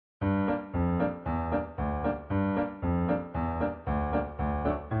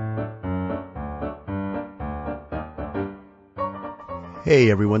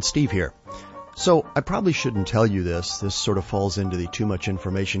Hey everyone, Steve here. So I probably shouldn't tell you this. This sort of falls into the too much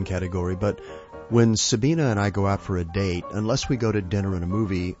information category, but when Sabina and I go out for a date, unless we go to dinner and a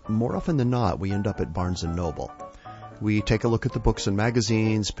movie, more often than not, we end up at Barnes & Noble. We take a look at the books and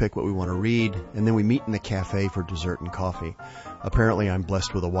magazines, pick what we want to read, and then we meet in the cafe for dessert and coffee. Apparently I'm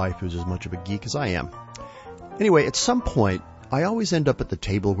blessed with a wife who's as much of a geek as I am. Anyway, at some point, I always end up at the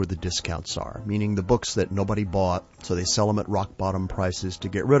table where the discounts are, meaning the books that nobody bought, so they sell them at rock-bottom prices to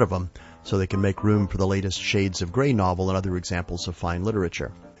get rid of them, so they can make room for the latest shades of gray novel and other examples of fine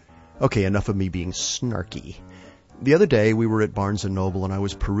literature. Okay, enough of me being snarky. The other day, we were at Barnes & Noble, and I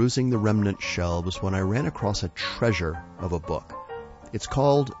was perusing the remnant shelves when I ran across a treasure of a book. It's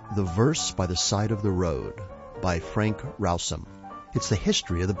called The Verse by the Side of the Road by Frank Rousum. It's the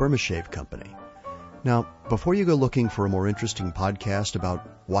history of the Burma Shave Company. Now, before you go looking for a more interesting podcast about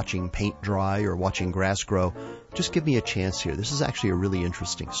watching paint dry or watching grass grow, just give me a chance here. This is actually a really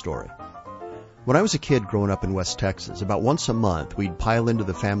interesting story. When I was a kid growing up in West Texas, about once a month, we'd pile into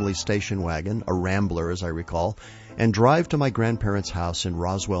the family station wagon, a Rambler as I recall, and drive to my grandparents' house in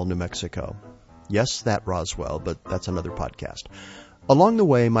Roswell, New Mexico. Yes, that Roswell, but that's another podcast. Along the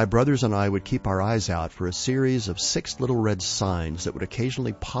way, my brothers and I would keep our eyes out for a series of 6 little red signs that would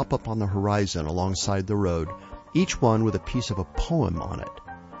occasionally pop up on the horizon alongside the road, each one with a piece of a poem on it.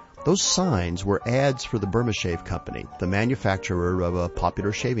 Those signs were ads for the Burma Shave Company, the manufacturer of a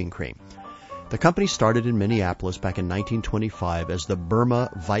popular shaving cream. The company started in Minneapolis back in 1925 as the Burma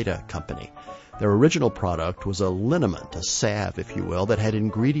Vita Company. Their original product was a liniment, a salve, if you will, that had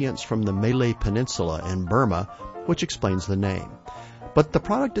ingredients from the Malay Peninsula in Burma, which explains the name. But the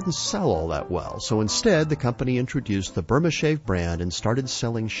product didn't sell all that well, so instead the company introduced the Burma Shave brand and started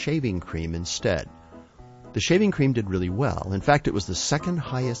selling shaving cream instead. The shaving cream did really well. In fact, it was the second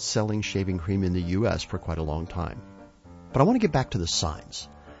highest selling shaving cream in the U.S. for quite a long time. But I want to get back to the signs.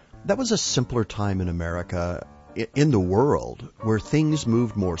 That was a simpler time in America, in the world, where things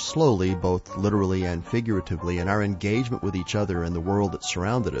moved more slowly, both literally and figuratively, and our engagement with each other and the world that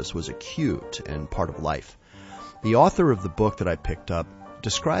surrounded us was acute and part of life. The author of the book that I picked up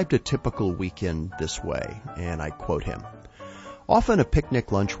described a typical weekend this way, and I quote him. Often a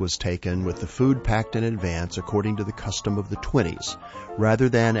picnic lunch was taken with the food packed in advance according to the custom of the 20s, rather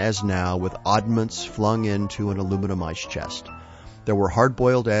than as now with oddments flung into an aluminum ice chest. There were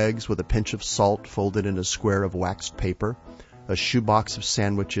hard-boiled eggs with a pinch of salt folded in a square of waxed paper, a shoebox of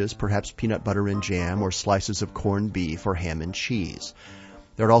sandwiches, perhaps peanut butter and jam, or slices of corned beef or ham and cheese.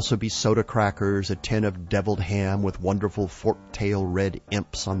 There'd also be soda crackers, a tin of deviled ham with wonderful fork-tail red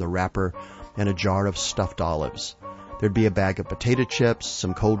imps on the wrapper, and a jar of stuffed olives. There'd be a bag of potato chips,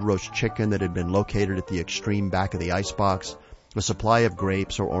 some cold roast chicken that had been located at the extreme back of the icebox, a supply of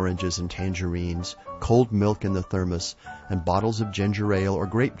grapes or oranges and tangerines, cold milk in the thermos, and bottles of ginger ale or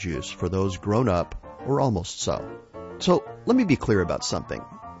grape juice for those grown up or almost so. So let me be clear about something.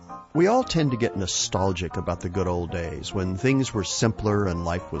 We all tend to get nostalgic about the good old days when things were simpler and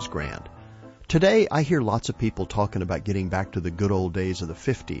life was grand. Today, I hear lots of people talking about getting back to the good old days of the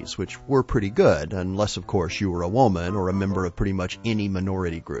 50s, which were pretty good, unless, of course, you were a woman or a member of pretty much any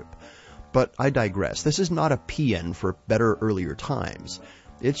minority group. But I digress. This is not a paean for better earlier times.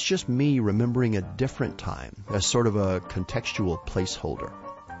 It's just me remembering a different time as sort of a contextual placeholder.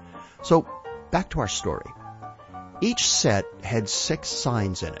 So, back to our story. Each set had 6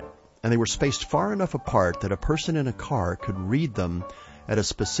 signs in it, and they were spaced far enough apart that a person in a car could read them at a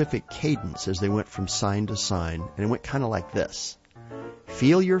specific cadence as they went from sign to sign, and it went kind of like this.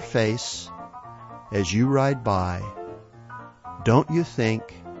 Feel your face as you ride by. Don't you think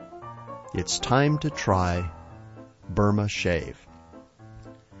it's time to try Burma Shave?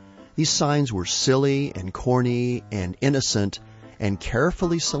 These signs were silly and corny and innocent and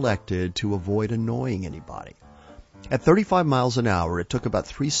carefully selected to avoid annoying anybody. At 35 miles an hour, it took about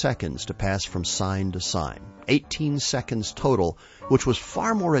 3 seconds to pass from sign to sign, 18 seconds total, which was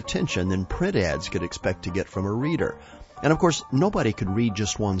far more attention than print ads could expect to get from a reader. And of course, nobody could read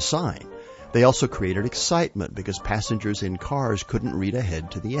just one sign. They also created excitement because passengers in cars couldn't read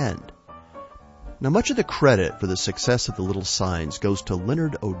ahead to the end. Now, much of the credit for the success of the little signs goes to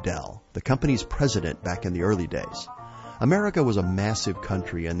Leonard Odell, the company's president back in the early days. America was a massive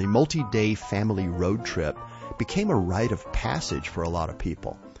country, and the multi-day family road trip became a rite of passage for a lot of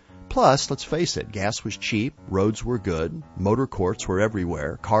people. Plus, let's face it, gas was cheap, roads were good, motor courts were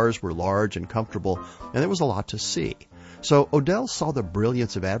everywhere, cars were large and comfortable, and there was a lot to see. So Odell saw the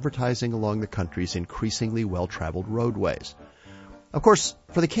brilliance of advertising along the country's increasingly well-traveled roadways. Of course,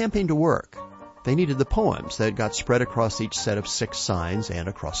 for the campaign to work, they needed the poems that got spread across each set of 6 signs and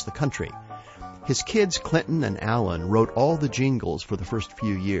across the country. His kids, Clinton and Alan, wrote all the jingles for the first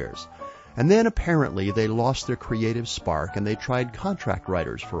few years. And then apparently they lost their creative spark and they tried contract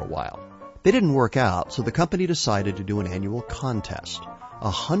writers for a while. They didn't work out, so the company decided to do an annual contest.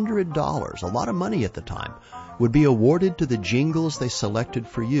 $100, a lot of money at the time, would be awarded to the jingles they selected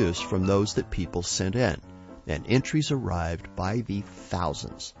for use from those that people sent in. And entries arrived by the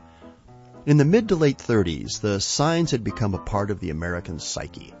thousands. In the mid to late 30s, the signs had become a part of the American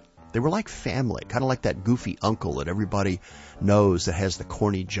psyche. They were like family, kind of like that goofy uncle that everybody knows that has the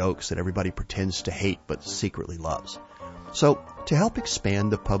corny jokes that everybody pretends to hate but secretly loves. So, to help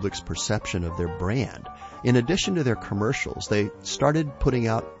expand the public's perception of their brand, in addition to their commercials, they started putting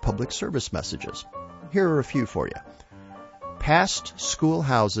out public service messages. Here are a few for you. Past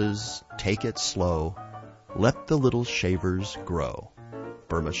schoolhouses, take it slow. Let the little shavers grow.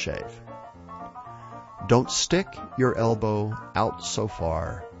 Burma Shave. Don't stick your elbow out so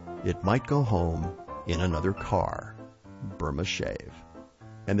far. It might go home in another car. Burma Shave.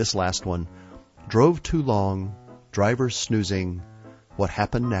 And this last one. Drove too long. Driver snoozing. What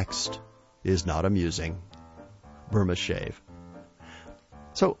happened next is not amusing. Burma Shave.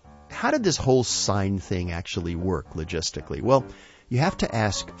 So, how did this whole sign thing actually work logistically? Well, you have to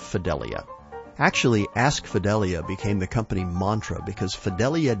ask Fidelia. Actually, Ask Fidelia became the company mantra because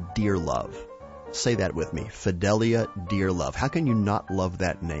Fidelia Dear Love. Say that with me. Fidelia Dear Love. How can you not love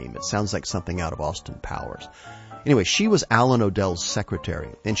that name? It sounds like something out of Austin Powers. Anyway, she was Alan Odell's secretary,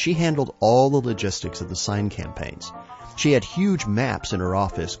 and she handled all the logistics of the sign campaigns. She had huge maps in her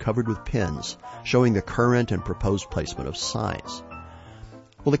office covered with pins showing the current and proposed placement of signs.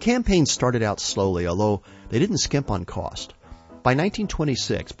 Well, the campaign started out slowly, although they didn't skimp on cost. By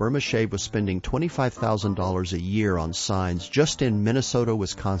 1926, Burma Shave was spending $25,000 a year on signs just in Minnesota,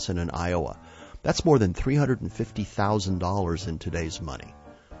 Wisconsin, and Iowa. That's more than $350,000 in today's money.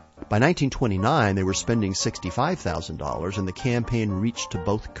 By 1929, they were spending $65,000, and the campaign reached to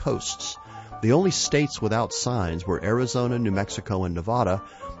both coasts. The only states without signs were Arizona, New Mexico, and Nevada,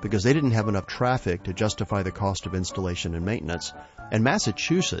 because they didn't have enough traffic to justify the cost of installation and maintenance, and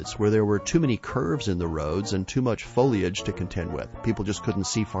Massachusetts, where there were too many curves in the roads and too much foliage to contend with. People just couldn't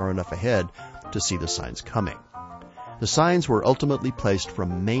see far enough ahead to see the signs coming. The signs were ultimately placed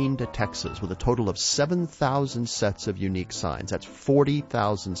from Maine to Texas with a total of 7,000 sets of unique signs. That's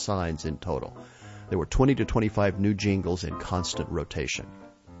 40,000 signs in total. There were 20 to 25 new jingles in constant rotation.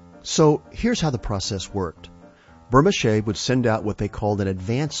 So here's how the process worked. Burma Shave would send out what they called an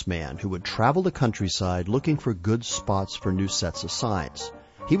advance man who would travel the countryside looking for good spots for new sets of signs.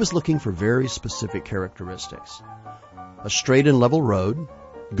 He was looking for very specific characteristics. A straight and level road,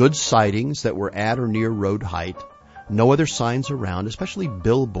 good sidings that were at or near road height, no other signs around, especially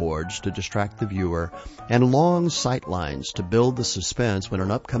billboards to distract the viewer, and long sight lines to build the suspense when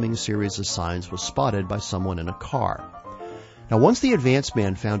an upcoming series of signs was spotted by someone in a car. Now, once the advance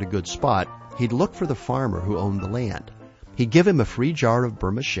man found a good spot, he'd look for the farmer who owned the land. He'd give him a free jar of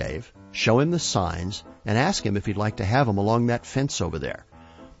Burma Shave, show him the signs, and ask him if he'd like to have them along that fence over there.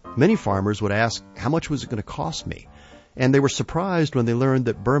 Many farmers would ask, how much was it going to cost me? And they were surprised when they learned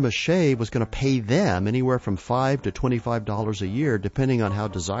that Burma Shave was going to pay them anywhere from $5 to $25 a year, depending on how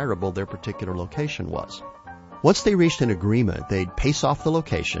desirable their particular location was. Once they reached an agreement, they'd pace off the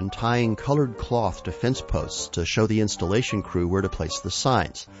location, tying colored cloth to fence posts to show the installation crew where to place the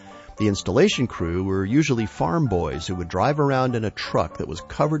signs. The installation crew were usually farm boys who would drive around in a truck that was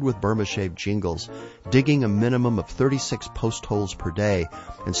covered with Burma Shave jingles, digging a minimum of 36 post holes per day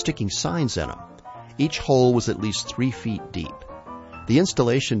and sticking signs in them. Each hole was at least 3 feet deep. The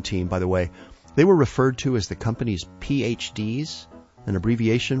installation team, by the way, they were referred to as the company's PhDs, an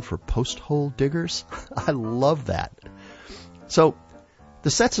abbreviation for post hole diggers. I love that. So,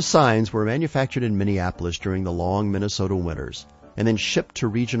 the sets of signs were manufactured in Minneapolis during the long Minnesota winters and then shipped to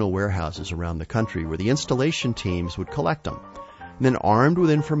regional warehouses around the country where the installation teams would collect them. And then, armed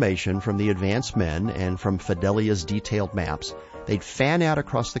with information from the advance men and from Fidelia's detailed maps, they'd fan out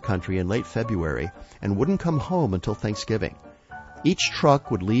across the country in late February and wouldn't come home until Thanksgiving. Each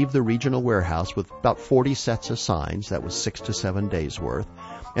truck would leave the regional warehouse with about 40 sets of signs, that was 6 to 7 days worth,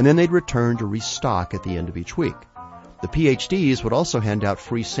 and then they'd return to restock at the end of each week. The PhDs would also hand out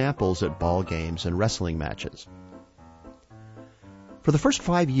free samples at ball games and wrestling matches. For the first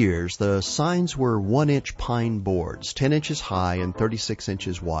 5 years, the signs were 1-inch pine boards, 10 inches high and 36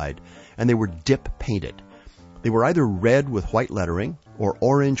 inches wide, and they were dip painted. They were either red with white lettering or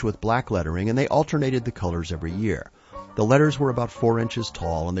orange with black lettering, and they alternated the colors every year. The letters were about 4 inches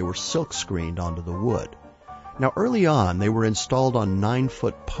tall, and they were silk screened onto the wood. Now, early on, they were installed on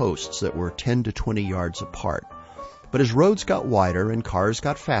 9-foot posts that were 10 to 20 yards apart. But as roads got wider and cars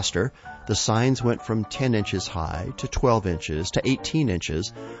got faster, the signs went from 10 inches high to 12 inches to 18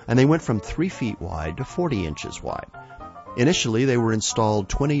 inches, and they went from 3 feet wide to 40 inches wide. Initially, they were installed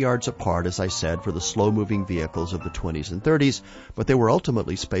 20 yards apart, as I said, for the slow-moving vehicles of the 20s and 30s, but they were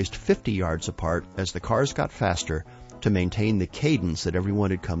ultimately spaced 50 yards apart as the cars got faster to maintain the cadence that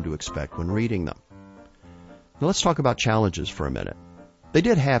everyone had come to expect when reading them. Now let's talk about challenges for a minute. They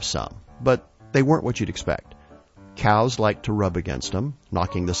did have some, but they weren't what you'd expect. Cows liked to rub against them,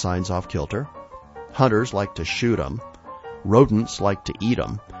 knocking the signs off kilter. Hunters liked to shoot them. Rodents liked to eat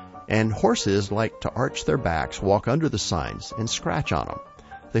them. And horses liked to arch their backs, walk under the signs, and scratch on them.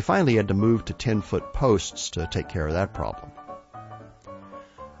 They finally had to move to 10-foot posts to take care of that problem.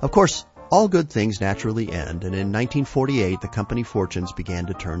 Of course, all good things naturally end, and in 1948 the company fortunes began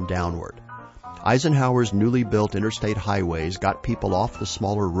to turn downward. Eisenhower's newly built interstate highways got people off the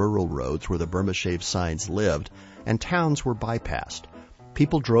smaller rural roads where the Burma Shave signs lived, and towns were bypassed.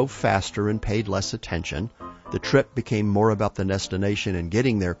 People drove faster and paid less attention. The trip became more about the destination and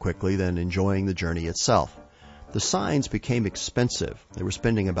getting there quickly than enjoying the journey itself. The signs became expensive. They were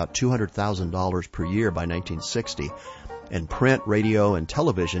spending about $200,000 per year by 1960, and print, radio, and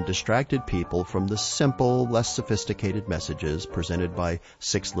television distracted people from the simple, less sophisticated messages presented by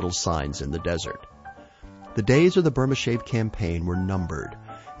 6 little signs in the desert. The days of the Burma Shave campaign were numbered,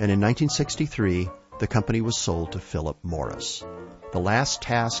 and in 1963, the company was sold to Philip Morris. The last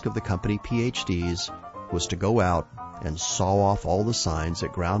task of the company PhDs was to go out and saw off all the signs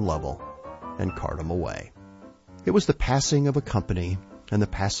at ground level and cart them away. It was the passing of a company and the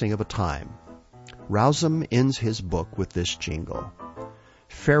passing of a time. Rousum ends his book with this jingle.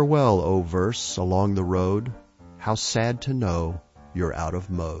 Farewell, O verse, along the road. How sad to know you're out of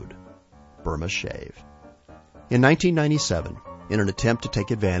mode. Burma Shave. In 1997, in an attempt to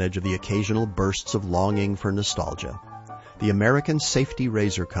take advantage of the occasional bursts of longing for nostalgia, the American Safety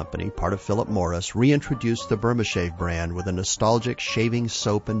Razor Company, part of Philip Morris, reintroduced the Burma Shave brand with a nostalgic shaving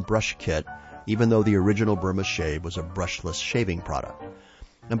soap and brush kit, even though the original Burma Shave was a brushless shaving product.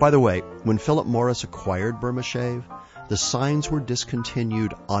 And by the way, when Philip Morris acquired Burma Shave, the signs were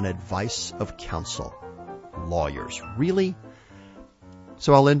discontinued on advice of counsel. Lawyers. Really?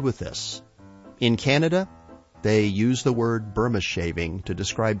 So I'll end with this. In Canada, they use the word Burma shaving to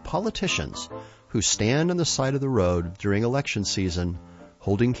describe politicians who stand on the side of the road during election season,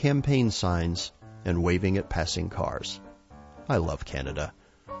 holding campaign signs and waving at passing cars. I love Canada.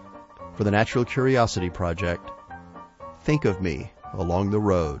 For the Natural Curiosity Project, think of me along the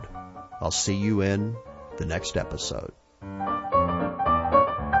road. I'll see you in the next episode.